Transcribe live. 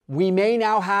We may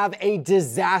now have a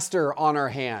disaster on our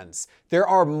hands. There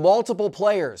are multiple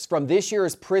players from this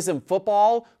year's Prizm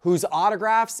football whose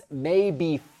autographs may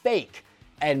be fake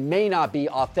and may not be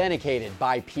authenticated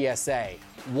by PSA.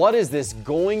 What is this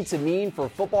going to mean for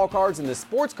football cards in the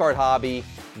sports card hobby?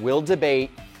 We'll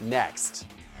debate next.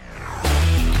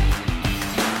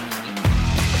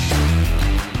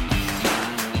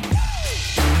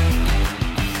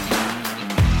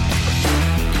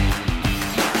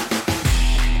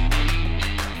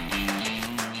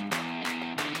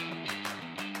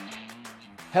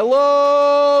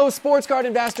 Hello, sports card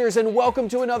investors, and welcome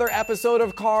to another episode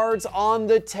of Cards on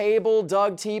the Table.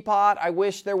 Doug Teapot. I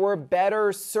wish there were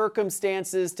better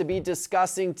circumstances to be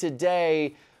discussing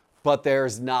today, but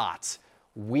there's not.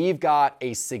 We've got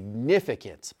a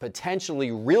significant,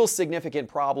 potentially real significant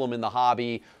problem in the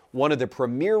hobby. One of the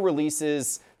premier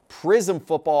releases, Prizm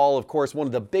football, of course, one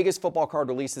of the biggest football card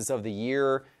releases of the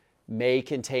year, may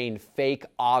contain fake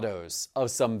autos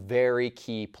of some very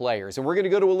key players. And we're going to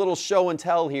go to a little show and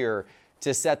tell here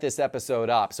to set this episode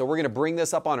up. So we're going to bring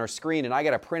this up on our screen, and I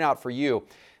got a printout for you.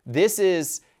 This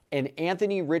is an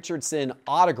Anthony Richardson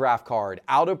autograph card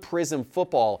out of Prizm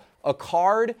football, a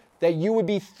card that you would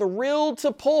be thrilled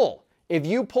to pull if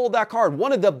you pulled that card.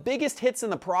 One of the biggest hits in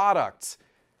the product.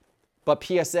 But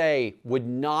PSA would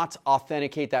not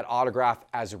authenticate that autograph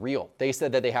as real. They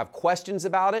said that they have questions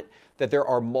about it, that there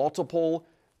are multiple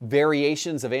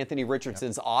variations of Anthony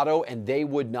Richardson's auto, and they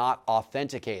would not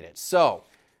authenticate it. So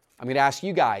I'm going to ask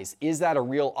you guys, is that a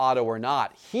real auto or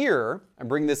not? Here, I'm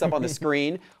bringing this up on the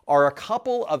screen, are a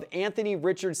couple of Anthony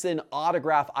Richardson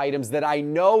autograph items that I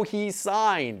know he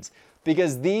signed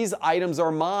because these items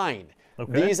are mine.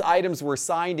 Okay. These items were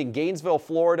signed in Gainesville,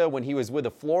 Florida when he was with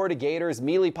the Florida Gators,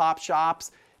 Mealy Pop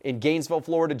Shops in Gainesville,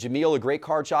 Florida. Jameel, a great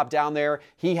card shop down there.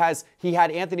 He had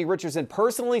Anthony Richardson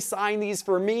personally sign these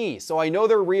for me, so I know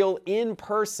they're real in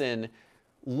person.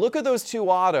 Look at those two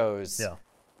autos. Yeah.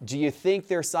 Do you think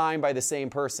they're signed by the same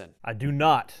person? I do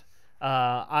not.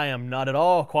 I am not at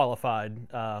all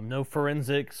qualified. No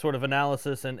forensic sort of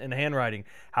analysis and handwriting.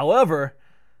 However,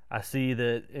 I see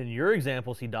that in your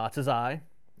examples, he dots his I.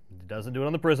 He doesn't do it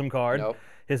on the Prizm card. Nope.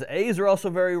 His A's are also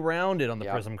very rounded on the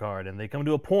Prizm card, and they come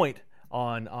to a point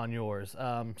on yours.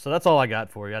 So that's all I got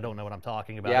for you. I don't know what I'm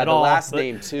talking about at all. Yeah, the last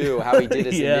name, too, how he did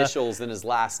his initials in his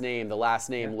last name. The last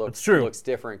name looks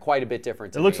different, quite a bit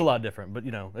different to me. It looks a lot different, but,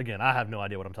 again, I have no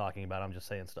idea what I'm talking about. I'm just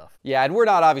saying stuff. Yeah, and we're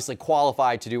not obviously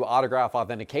qualified to do autograph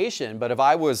authentication, but if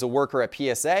I was a worker at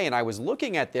PSA and I was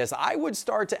looking at this, I would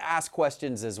start to ask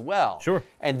questions as well. Sure.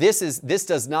 And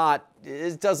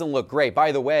it doesn't look great.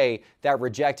 By the way, that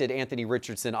rejected Anthony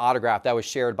Richardson autograph, that was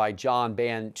shared by John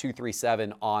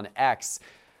Ban237 on X.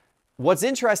 What's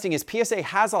interesting is PSA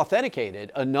has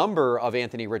authenticated a number of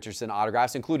Anthony Richardson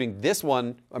autographs, including this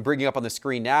one I'm bringing up on the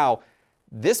screen now.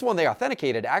 This one they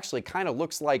authenticated actually kind of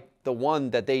looks like the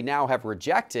one that they now have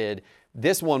rejected.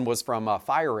 This one was from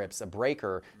Fire Rips, a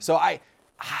breaker. So I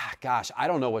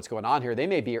don't know what's going on here.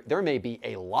 There may be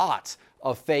a lot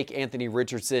of fake Anthony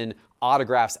Richardson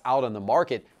autographs out on the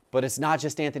market, but it's not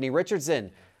just Anthony Richardson.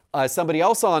 Somebody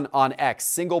else on X,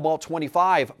 Single Malt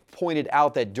 25, pointed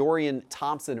out that Dorian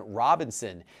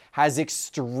Thompson-Robinson has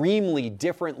extremely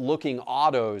different looking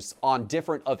autos on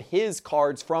different of his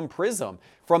cards from Prizm.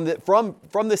 From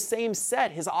the same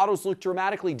set, his autos look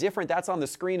dramatically different. That's on the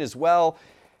screen as well.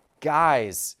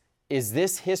 Guys, is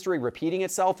this history repeating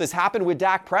itself? This happened with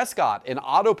Dak Prescott, an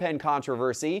auto pen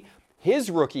controversy,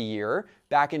 his rookie year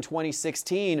back in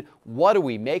 2016. What do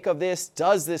we make of this?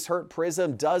 Does this hurt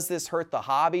Prizm? Does this hurt the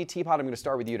hobby? Teapot, I'm going to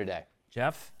start with you today.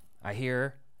 Jeff, I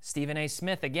hear Stephen A.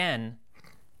 Smith again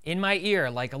in my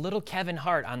ear like a little Kevin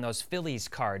Hart on those Phillies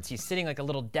cards. He's sitting like a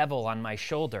little devil on my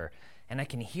shoulder, and I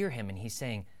can hear him, and he's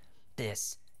saying,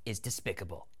 "This is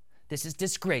despicable. This is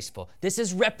disgraceful. This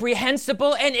is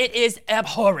reprehensible, and it is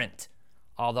abhorrent."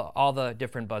 All the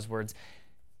different buzzwords.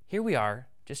 Here we are,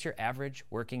 just your average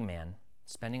working man,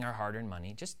 spending our hard-earned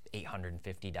money, just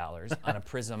 $850 on a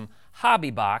Prizm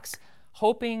hobby box,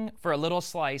 hoping for a little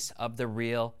slice of the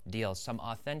real deal, some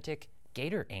authentic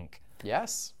Gator ink.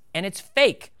 Yes. And it's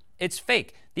fake. It's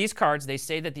fake. These cards, they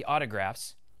say that the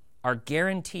autographs are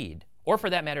guaranteed, or for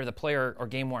that matter, the player or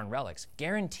game-worn relics,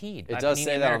 guaranteed. It does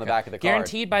say that on the back of the card.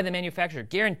 Guaranteed by the manufacturer.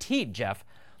 Guaranteed, Jeff.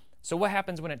 So what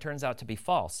happens when it turns out to be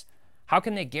false? How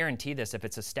can they guarantee this if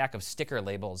it's a stack of sticker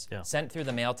labels sent through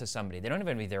the mail to somebody? They don't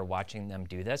even be there watching them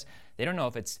do this. They don't know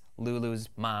if it's Lulu's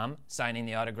mom signing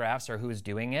the autographs or who's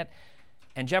doing it.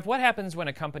 And Jeff, what happens when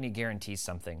a company guarantees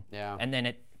something and then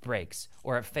it breaks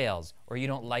or it fails or you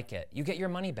don't like it? You get your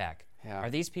money back. Are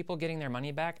these people getting their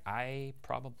money back? I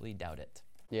probably doubt it.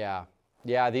 Yeah.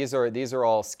 Yeah, these are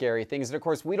all scary things. And of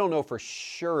course, we don't know for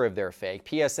sure if they're fake.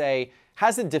 PSA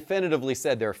hasn't definitively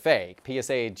said they're fake.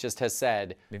 PSA just has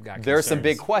said there's some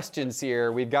big questions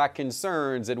here. We've got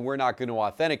concerns and we're not going to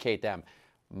authenticate them.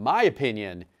 My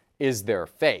opinion is they're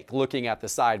fake. Looking at the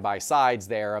side-by-sides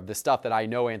there of the stuff that I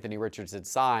know Anthony Richardson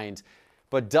signed.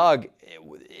 But Doug,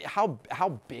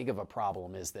 how big of a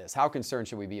problem is this? How concerned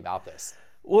should we be about this?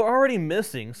 We're already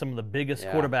missing some of the biggest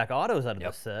quarterback autos out of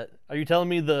this set. Are you telling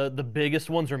me the biggest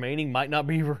ones remaining might not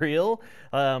be real?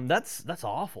 That's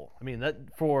awful. I mean,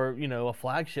 that for a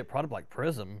flagship product like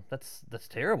Prizm, that's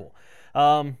terrible.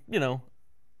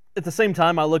 At the same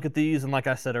time, I look at these and, like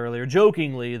I said earlier,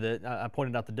 jokingly that I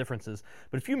pointed out the differences.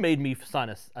 But if you made me sign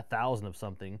 1,000 of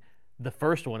something, the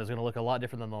first one is going to look a lot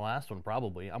different than the last one.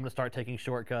 Probably, I'm going to start taking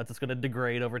shortcuts. It's going to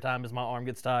degrade over time as my arm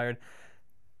gets tired.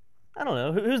 I don't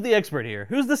know. Who's the expert here?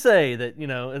 Who's to say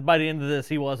that, by the end of this,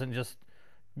 he wasn't just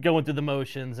going through the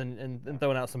motions and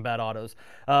throwing out some bad autos?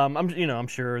 I'm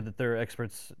sure that their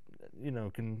experts,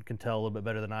 can tell a little bit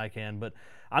better than I can. But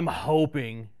I'm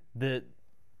hoping that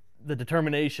the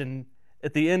determination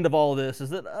at the end of all of this is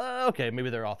that, okay, maybe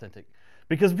they're authentic.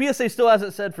 Because PSA still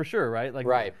hasn't said for sure, right?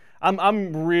 Right.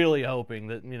 I'm really hoping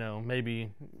that, maybe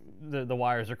the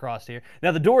wires are crossed here.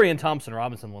 Now, the Dorian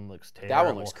Thompson-Robinson one looks terrible. That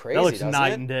one looks crazy, That looks doesn't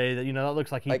night it? and day. That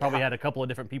looks like he probably had a couple of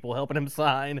different people helping him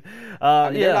sign.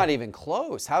 They're not even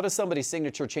close. How does somebody's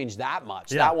signature change that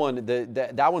much? Yeah. That one,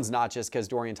 that one's not just because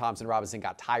Dorian Thompson-Robinson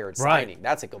got tired signing.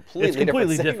 That's a completely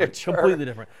different signature. Completely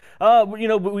different. But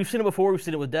we've seen it before. We've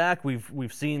seen it with Dak.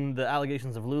 We've seen the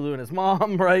allegations of Lulu and his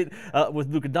mom, right?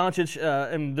 With Luka Doncic,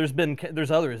 and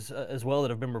there's others as well that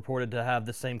have been reported to have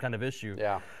the same kind of issue.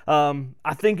 Yeah.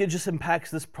 I think it just impacts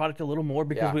this product a little more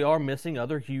because we are missing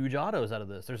other huge autos out of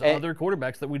this. There's other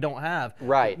quarterbacks that we don't have,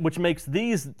 right? Which makes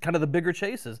these kind of the bigger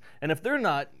chases. And if they're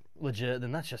not legit,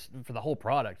 then that's just for the whole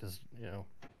product.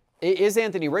 It is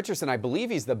Anthony Richardson. I believe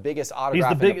he's the biggest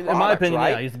autograph in the product, in my opinion, right?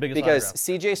 yeah, he's the biggest because autograph.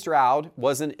 C.J.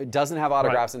 Stroud doesn't have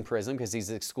autographs in Prizm because he's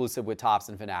exclusive with Topps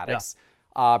and Fanatics.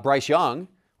 Bryce Young,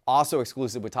 also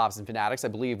exclusive with Topps and Fanatics. I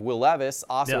believe Will Levis,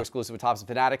 also exclusive with Topps and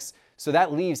Fanatics. So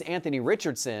that leaves Anthony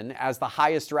Richardson as the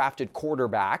highest drafted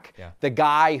quarterback, the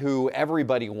guy who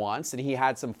everybody wants, and he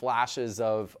had some flashes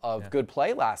of good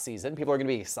play last season. People are going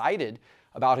to be excited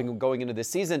about him going into this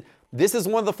season. This is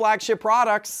one of the flagship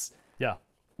products. Yeah.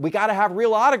 We got to have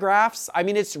real autographs. I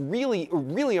mean, it's really,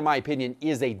 in my opinion,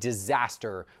 is a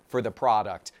disaster for the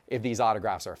product if these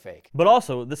autographs are fake. But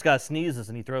also, this guy sneezes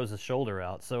and he throws his shoulder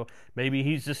out. So maybe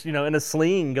he's just, in a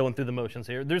sling going through the motions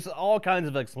here. There's all kinds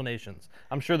of explanations.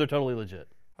 I'm sure they're totally legit.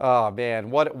 Oh,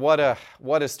 man, what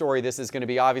a story this is going to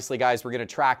be. Obviously, guys, we're going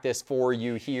to track this for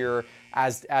you here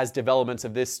as developments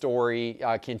of this story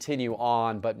continue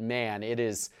on. But, man, it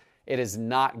is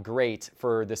not great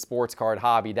for the sports card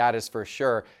hobby, that is for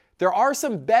sure. There are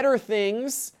some better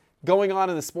things going on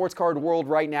in the sports card world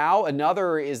right now.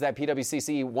 Another is that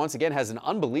PWCC, once again, has an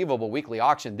unbelievable weekly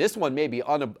auction. This one may be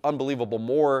unbelievable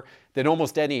more than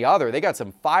almost any other. They got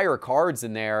some fire cards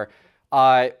in there.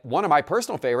 One of my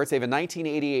personal favorites, they have a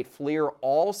 1988 Fleer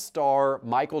All-Star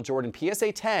Michael Jordan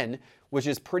PSA 10, which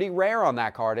is pretty rare on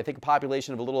that card. I think a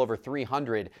population of a little over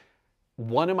 300.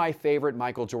 One of my favorite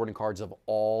Michael Jordan cards of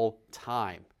all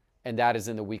time, and that is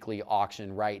in the weekly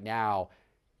auction right now.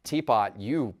 Teapot,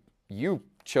 you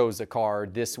chose a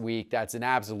card this week that's an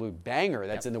absolute banger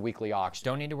that's in the weekly auction.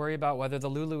 Don't need to worry about whether the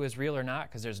Lulu is real or not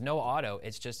because there's no auto.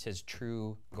 It's just his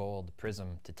true gold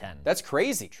Prizm to 10. That's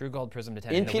crazy. True gold Prizm to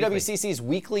 10. In PWCC's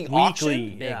weekly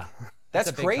auction? Big. Yeah.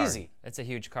 That's crazy. It's a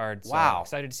huge card. So Wow.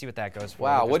 Excited to see what that goes for.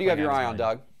 Wow. What do you have your eye on,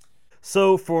 Doug?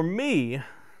 So for me,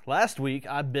 last week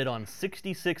I bid on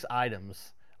 66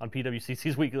 items on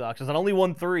PWCC's weekly auctions. I only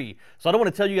won 3. So I don't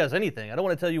want to tell you guys anything. I don't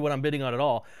want to tell you what I'm bidding on at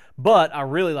all. But I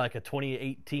really like a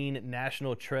 2018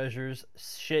 National Treasures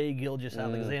Shea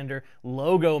Gilgeous-Alexander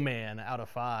Logo Man out of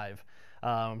 5.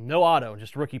 No auto,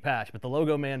 just rookie patch. But the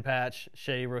Logo Man patch,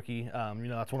 Shea rookie,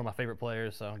 that's one of my favorite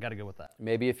players, so I got to go with that.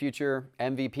 Maybe a future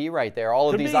MVP right there. All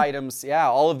of these items,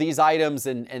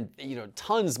 and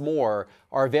tons more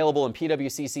are available in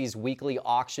PWCC's weekly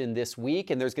auction this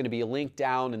week, and there's going to be a link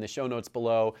down in the show notes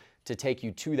below to take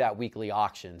you to that weekly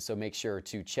auction. So make sure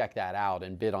to check that out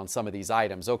and bid on some of these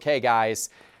items. Okay,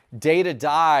 guys. Data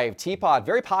Dive. Teapot,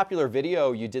 very popular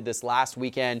video you did this last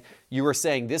weekend. You were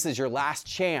saying this is your last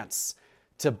chance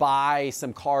to buy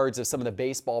some cards of some of the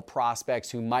baseball prospects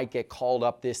who might get called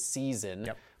up this season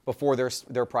before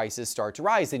their prices start to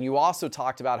rise. And you also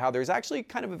talked about how there's actually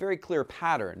kind of a very clear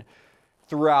pattern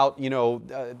throughout,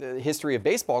 the history of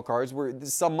baseball cards where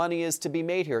some money is to be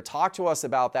made here. Talk to us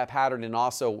about that pattern and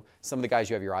also some of the guys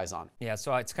you have your eyes on. Yeah,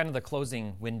 so it's kind of the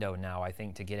closing window now, I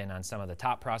think, to get in on some of the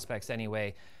top prospects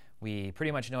anyway. We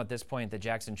pretty much know at this point that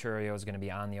Jackson Chourio is going to be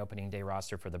on the opening day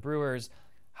roster for the Brewers.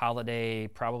 Holiday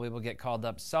probably will get called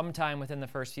up sometime within the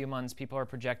first few months. People are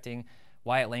projecting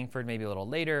Wyatt Langford maybe a little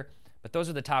later. But those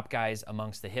are the top guys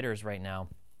amongst the hitters right now.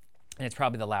 And it's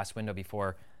probably the last window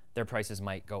before their prices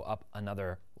might go up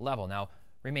another level. Now,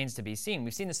 remains to be seen.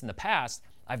 We've seen this in the past.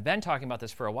 I've been talking about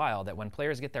this for a while, that when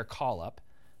players get their call up,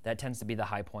 that tends to be the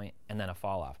high point and then a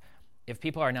fall off. If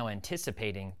people are now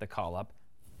anticipating the call up,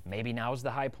 maybe now is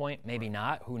the high point, maybe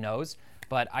not, who knows?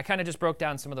 But I kind of just broke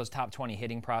down some of those top 20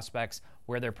 hitting prospects,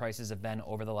 where their prices have been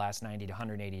over the last 90 to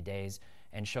 180 days,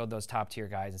 and showed those top tier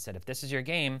guys and said, if this is your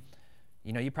game,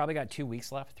 you probably got 2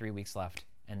 weeks left, 3 weeks left,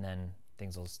 and then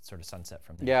things will sort of sunset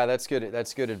from there. Yeah, that's good.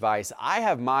 That's good advice. I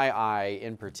have my eye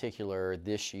in particular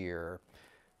this year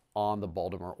on the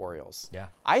Baltimore Orioles. Yeah.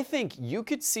 I think you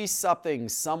could see something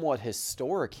somewhat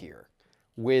historic here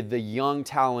with the young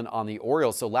talent on the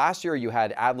Orioles. So last year you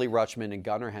had Adley Rutschman and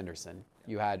Gunnar Henderson.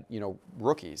 You had,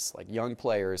 rookies, like young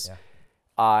players,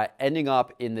 ending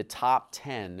up in the top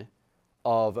 10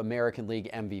 of American League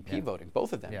MVP voting.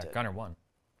 Both of them did. Gunnar won.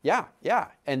 Yeah.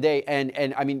 And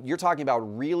I mean, you're talking about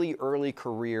really early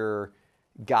career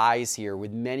guys here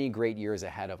with many great years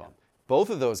ahead of them. Both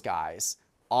of those guys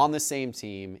on the same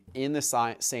team, in the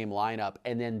same lineup.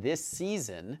 And then this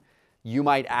season, you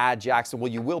might add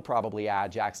you will probably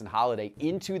add Jackson Holiday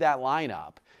into that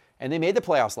lineup. And they made the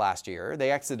playoffs last year. They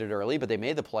exited early, but they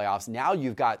made the playoffs. Now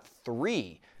you've got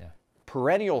 3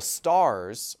 perennial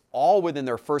stars, all within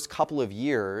their first couple of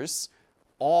years,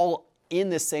 all in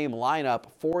the same lineup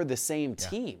for the same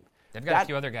team. They've got a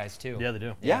few other guys too. Yeah, they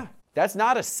do. Yeah. That's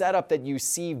not a setup that you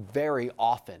see very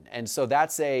often. And so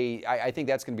I think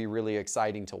that's going to be really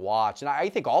exciting to watch. And I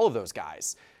think all of those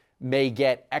guys may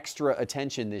get extra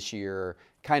attention this year,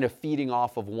 kind of feeding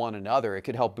off of one another. It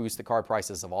could help boost the card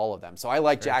prices of all of them. So I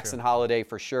like Jackson Holiday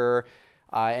for sure.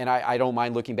 And I don't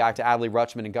mind looking back to Adley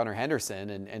Rutschman and Gunnar Henderson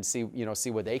and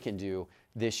see what they can do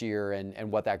this year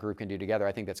and what that group can do together.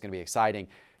 I think that's going to be exciting.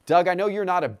 Doug, I know you're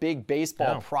not a big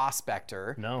baseball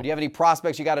prospector. No. But do you have any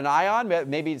prospects you got an eye on?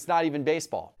 Maybe it's not even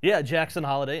baseball. Yeah, Jackson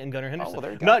Holiday and Gunnar Henderson. Oh,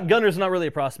 there you go. Gunner's not really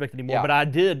a prospect anymore, but I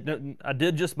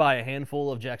did just buy a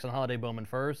handful of Jackson Holiday Bowman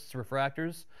Firsts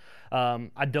refractors.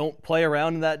 I don't play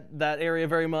around in that area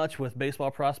very much with baseball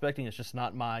prospecting. It's just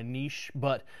not my niche,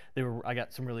 but I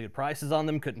got some really good prices on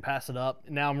them, couldn't pass it up.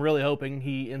 Now I'm really hoping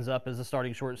he ends up as a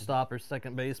starting shortstop or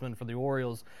second baseman for the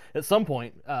Orioles at some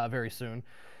point very soon.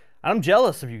 I'm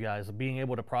jealous of you guys of being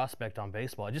able to prospect on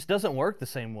baseball. It just doesn't work the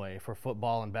same way for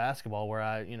football and basketball, where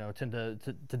I tend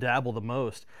to dabble the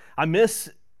most. I miss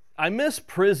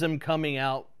Prizm coming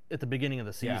out at the beginning of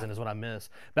the season is what I miss.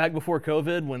 Back before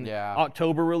COVID, when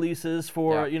October releases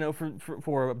for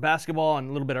for basketball and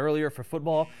a little bit earlier for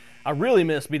football, I really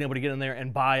miss being able to get in there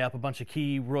and buy up a bunch of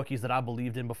key rookies that I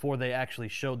believed in before they actually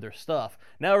showed their stuff.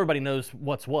 Now everybody knows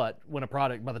what's what when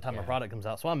by the time a product comes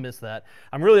out. So I miss that.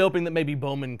 I'm really hoping that maybe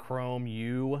Bowman Chrome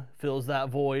U fills that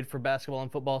void for basketball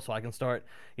and football, so I can start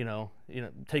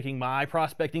taking my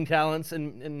prospecting talents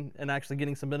and actually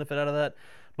getting some benefit out of that.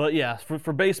 But yeah,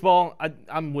 for baseball,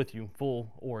 I'm with you,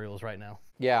 full Orioles right now.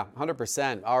 Yeah,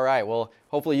 100%. All right, well,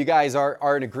 hopefully you guys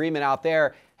are in agreement out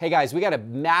there. Hey guys, we got a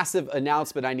massive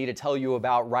announcement I need to tell you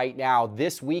about right now.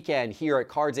 This weekend here at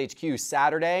Cards HQ,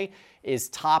 Saturday, is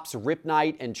Topps Rip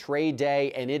Night and Trade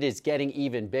Day, and it is getting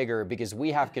even bigger because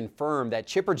we have confirmed that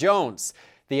Chipper Jones,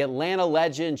 the Atlanta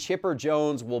legend Chipper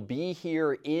Jones, will be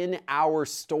here in our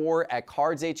store at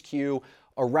Cards HQ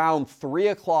around 3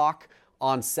 o'clock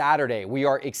on Saturday. We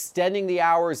are extending the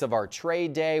hours of our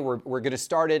trade day. We're going to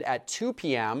start it at 2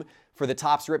 p.m. for the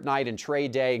Topps Rip Night and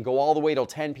Trade Day and go all the way till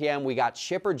 10 p.m. We got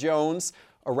Chipper Jones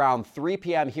around 3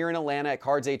 p.m. here in Atlanta at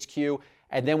Cards HQ.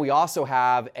 And then we also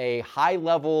have a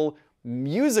high-level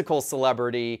musical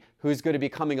celebrity who's going to be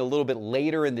coming a little bit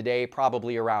later in the day,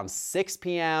 probably around 6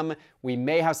 p.m. We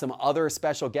may have some other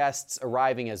special guests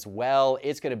arriving as well.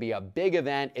 It's going to be a big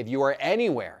event. If you are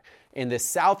anywhere in the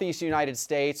Southeast United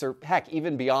States, or heck,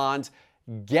 even beyond,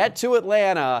 get to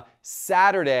Atlanta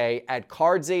Saturday at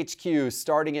Cards HQ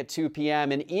starting at 2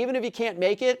 p.m. And even if you can't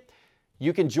make it,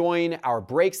 you can join our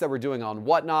breaks that we're doing on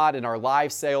Whatnot and our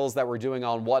live sales that we're doing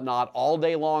on Whatnot all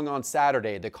day long on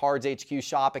Saturday. The Cards HQ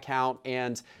shop account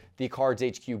and the Cards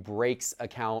HQ breaks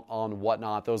account on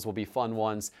Whatnot. Those will be fun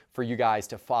ones for you guys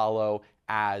to follow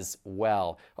as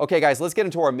well. Okay, guys, let's get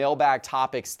into our mailbag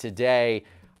topics today.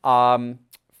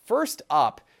 First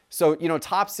up, So,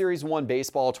 Top Series 1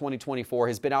 Baseball 2024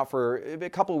 has been out for a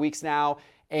couple of weeks now,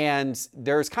 and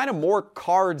there's kind of more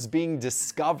cards being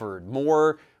discovered,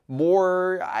 more,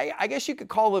 I guess you could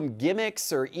call them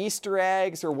gimmicks or Easter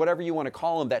eggs or whatever you want to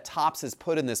call them that Topps has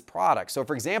put in this product. So,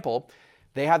 for example,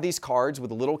 they have these cards with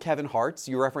the little Kevin Harts.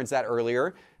 You referenced that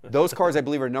earlier. Those cards, I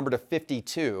believe, are numbered to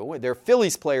 52. They're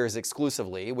Phillies players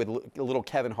exclusively with a little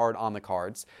Kevin Hart on the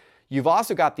cards. You've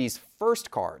also got these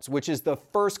first cards, which is the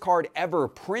first card ever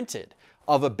printed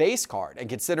of a base card. And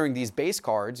considering these base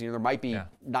cards, there might be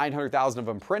 900,000 of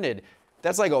them printed.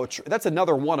 That's like that's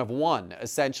another one of one,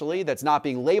 essentially. That's not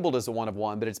being labeled as a one of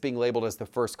one, but it's being labeled as the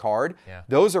first card. Yeah.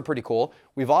 Those are pretty cool.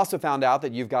 We've also found out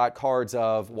that you've got cards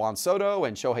of Juan Soto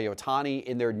and Shohei Ohtani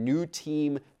in their new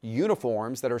team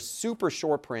uniforms that are super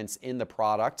short prints in the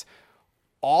product.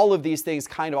 All of these things,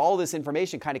 all of this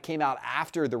information kind of came out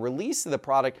after the release of the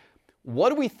product. What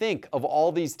do we think of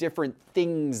all these different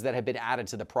things that have been added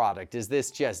to the product? Is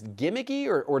this just gimmicky,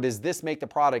 or does this make the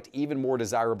product even more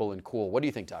desirable and cool? What do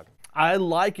you think, Doug? I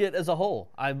like it as a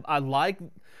whole. I've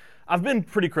been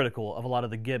pretty critical of a lot of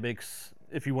the gimmicks,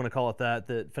 if you want to call it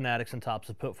that Fanatics and Topps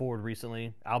have put forward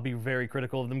recently. I'll be very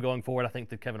critical of them going forward. I think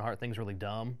the Kevin Hart thing's really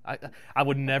dumb. I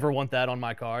would never want that on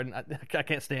my card. I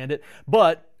can't stand it.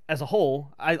 But as a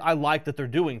whole, I like that they're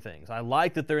doing things. I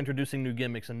like that they're introducing new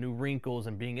gimmicks and new wrinkles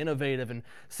and being innovative and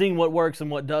seeing what works and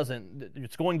what doesn't.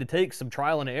 It's going to take some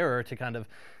trial and error to kind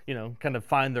of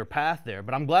find their path there.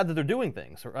 But I'm glad that they're doing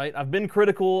things, right? I've been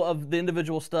critical of the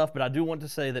individual stuff, but I do want to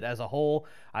say that as a whole,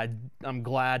 I'm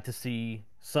glad to see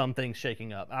some things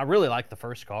shaking up. I really like the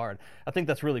first card. I think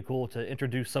that's really cool to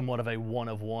introduce somewhat of a one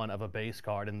of one of a base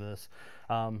card in this.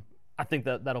 I think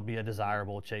that'll be a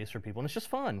desirable chase for people, and it's just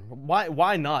fun.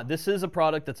 Why not? This is a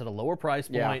product that's at a lower price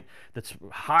point, that's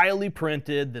highly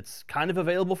printed, that's kind of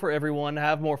available for everyone.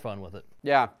 Have more fun with it.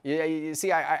 Yeah. You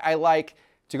see, I like,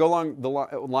 to go along the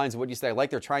lines of what you said, I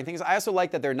like they're trying things. I also like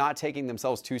that they're not taking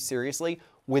themselves too seriously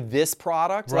with this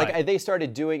product. Right. Like, if they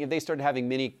started having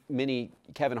mini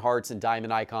Kevin Harts and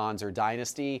Diamond Icons or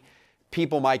Dynasty,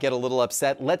 people might get a little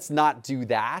upset. Let's not do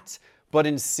that. But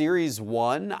in Series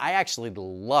 1, I actually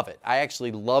love it. I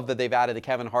actually love that they've added the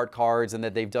Kevin Hart cards and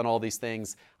that they've done all these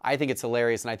things. I think it's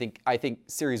hilarious, and I think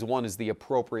Series 1 is the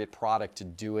appropriate product to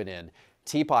do it in.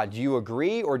 Teapot, do you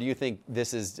agree, or do you think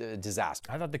this is a disaster?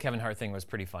 I thought the Kevin Hart thing was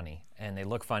pretty funny, and they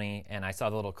look funny, and I saw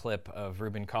the little clip of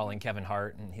Ruben calling Kevin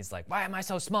Hart, and he's like, "Why am I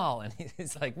so small?" And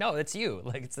he's like, "No, it's you.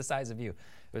 Like, it's the size of you."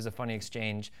 It was a funny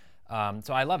exchange.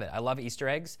 So I love it. I love Easter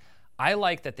eggs. I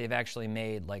like that they've actually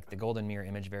made like the golden mirror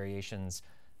image variations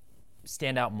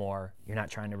stand out more. You're not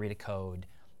trying to read a code.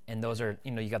 And those are,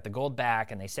 you got the gold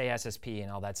back and they say SSP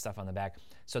and all that stuff on the back.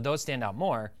 So those stand out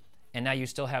more. And now you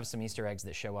still have some Easter eggs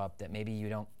that show up that maybe you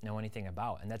don't know anything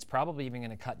about. And that's probably even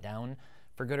going to cut down,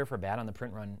 for good or for bad, on the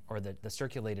print run, or the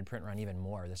circulated print run even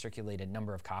more, the circulated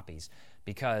number of copies,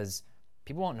 because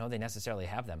people won't know they necessarily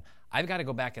have them. I've got to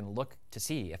go back and look to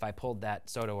see if I pulled that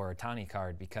Soto or Ohtani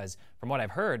card, because from what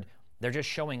I've heard, they're just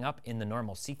showing up in the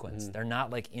normal sequence. They're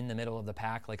not like in the middle of the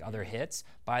pack like other hits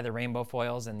by the rainbow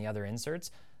foils and the other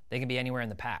inserts. They can be anywhere in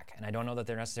the pack, and I don't know that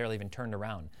they're necessarily even turned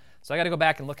around. So I got to go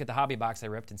back and look at the hobby box I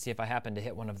ripped and see if I happen to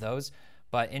hit one of those.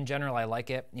 But in general, I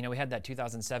like it. We had that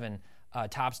 2007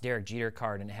 Topps Derek Jeter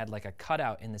card, and it had like a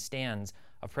cutout in the stands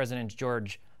of President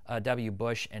George W.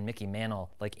 Bush and Mickey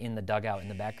Mantle, like in the dugout in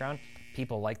the background.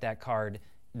 People like that card.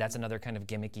 That's another kind of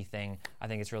gimmicky thing. I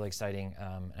think it's really exciting,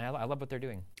 and I love what they're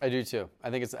doing. I do too. I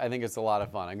think it's a lot of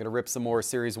fun. I'm going to rip some more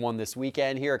Series 1 this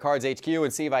weekend here at Cards HQ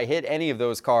and see if I hit any of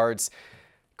those cards.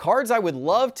 Cards I would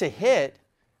love to hit,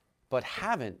 but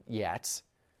haven't yet.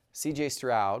 CJ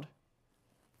Stroud,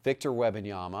 Victor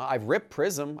Wembanyama. I've ripped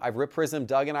Prizm.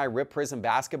 Doug and I ripped Prizm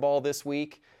basketball this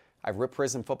week. I've ripped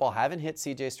Prizm football. Haven't hit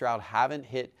CJ Stroud. Haven't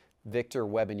hit Victor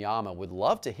Wembanyama. Would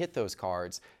love to hit those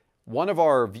cards. One of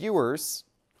our viewers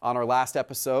on our last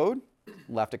episode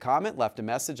left a comment, left a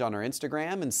message on our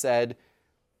Instagram and said,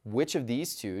 which of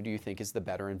these two do you think is the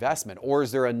better investment? Or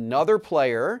is there another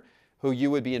player who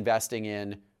you would be investing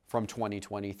in from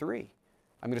 2023?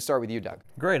 I'm going to start with you, Doug.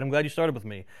 Great. I'm glad you started with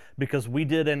me, because we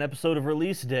did an episode of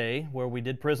Release Day where we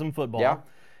did Prizm football. Yeah.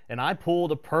 And I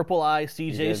pulled a purple eye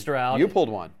CJ Stroud. You pulled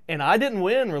one. And I didn't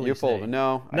win Release Day. You pulled it.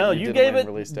 No, you gave it,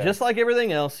 just like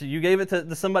everything else, you gave it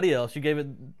to somebody else. You gave it,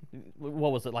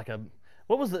 what was it, like a,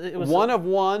 what was it? It was one of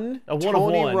one, a one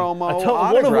Tony of one.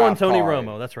 Romo One of one Tony card.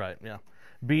 Romo, that's right, yeah.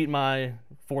 beat my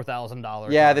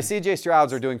 $4,000. Yeah, card. the CJ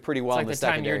Strouds are doing pretty well It's in the like the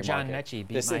time secondary your John market. Mechie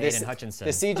beat my Aiden Hutchinson.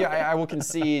 The CJ, I will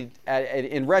concede.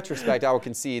 In retrospect, I will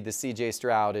concede the CJ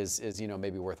Stroud is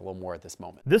maybe worth a little more at this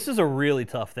moment. This is a really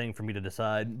tough thing for me to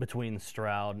decide between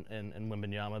Stroud and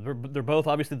Wembanyama. They're both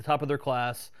obviously the top of their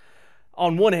class.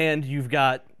 On one hand, you've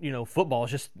got, football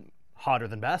is just hotter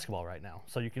than basketball right now,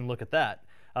 so you can look at that.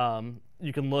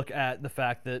 You can look at the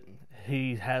fact that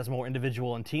he has more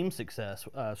individual and team success,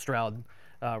 Stroud,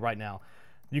 right now.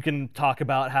 You can talk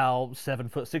about how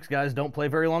 7'6" guys don't play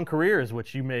very long careers,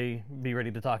 which you may be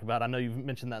ready to talk about. I know you've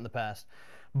mentioned that in the past.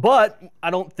 But I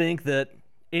don't think that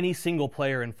any single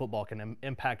player in football can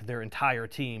impact their entire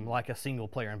team like a single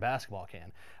player in basketball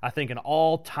can. I think an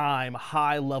all-time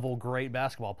high-level great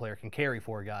basketball player can carry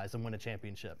 4 guys and win a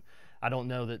championship. I don't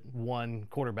know that one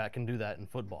quarterback can do that in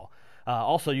football.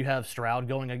 Also, you have Stroud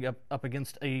going up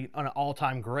against an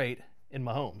all-time great in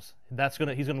Mahomes.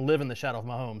 He's gonna live in the shadow of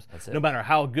Mahomes. No matter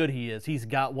how good he is, he's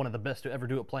got one of the best to ever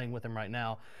do it playing with him right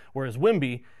now. Whereas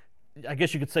Wemby, I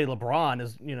guess you could say LeBron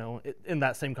is, in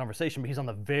that same conversation, but he's on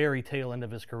the very tail end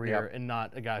of his career and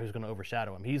not a guy who's going to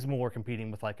overshadow him. He's more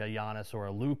competing with like a Giannis or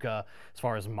a Luka as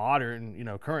far as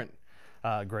modern, current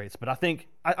greats. But I think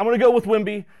I'm going to go with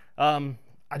Wemby.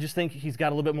 I just think he's got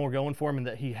a little bit more going for him and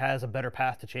that he has a better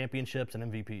path to championships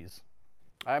and MVPs.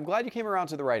 I'm glad you came around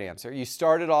to the right answer. You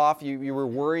started off, you were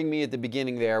worrying me at the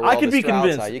beginning there. I could be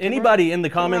convinced. Anybody in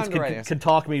the comments could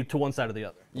talk me to one side or the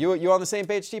other. You on the same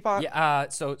page, Teapot? Yeah,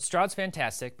 so Stroud's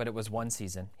fantastic, but it was one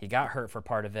season. He got hurt for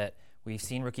part of it. We've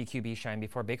seen rookie QB shine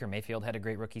before. Baker Mayfield had a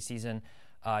great rookie season.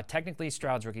 Technically,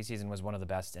 Stroud's rookie season was one of the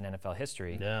best in NFL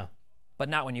history. Yeah. But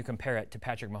not when you compare it to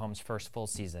Patrick Mahomes' first full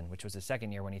season, which was his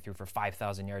second year when he threw for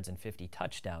 5,000 yards and 50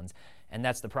 touchdowns. And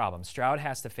that's the problem. Stroud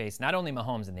has to face not only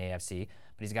Mahomes in the AFC,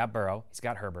 but he's got Burrow, he's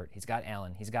got Herbert, he's got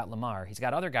Allen, he's got Lamar, he's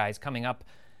got other guys coming up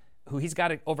who he's got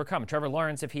to overcome. Trevor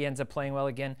Lawrence, if he ends up playing well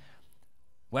again.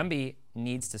 Wemby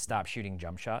needs to stop shooting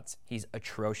jump shots. He's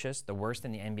atrocious, the worst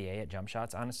in the NBA at jump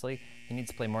shots, honestly. He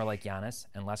needs to play more like Giannis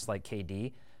and less like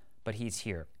KD, but he's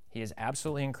here. He is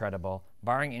absolutely incredible.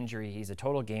 Barring injury, he's a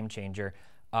total game changer.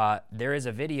 There is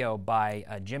a video by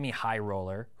Jimmy High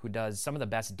Roller, who does some of the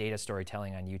best data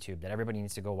storytelling on YouTube that everybody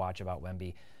needs to go watch about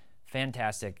Wemby.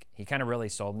 Fantastic. He kind of really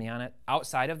sold me on it.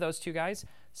 Outside of those two guys,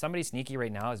 somebody sneaky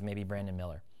right now is maybe Brandon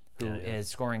Miller, who is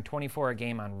scoring 24 a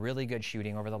game on really good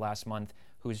shooting over the last month,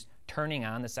 who's turning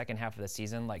on the second half of the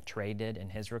season like Trey did in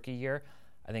his rookie year.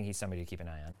 I think he's somebody to keep an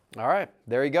eye on. All right,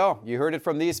 there you go. You heard it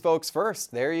from these folks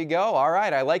first. There you go. All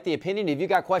right, I like the opinion. If you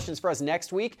got questions for us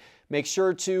next week, make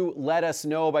sure to let us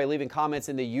know by leaving comments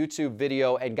in the YouTube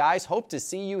video. And guys, hope to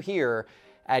see you here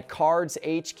at Cards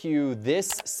HQ this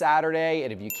Saturday.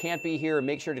 And if you can't be here,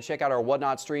 make sure to check out our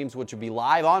Whatnot streams, which will be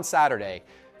live on Saturday.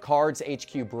 Cards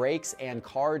HQ Breaks and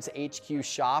Cards HQ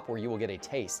Shop, where you will get a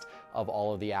taste of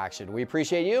all of the action. We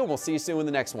appreciate you, and we'll see you soon in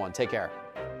the next one. Take care.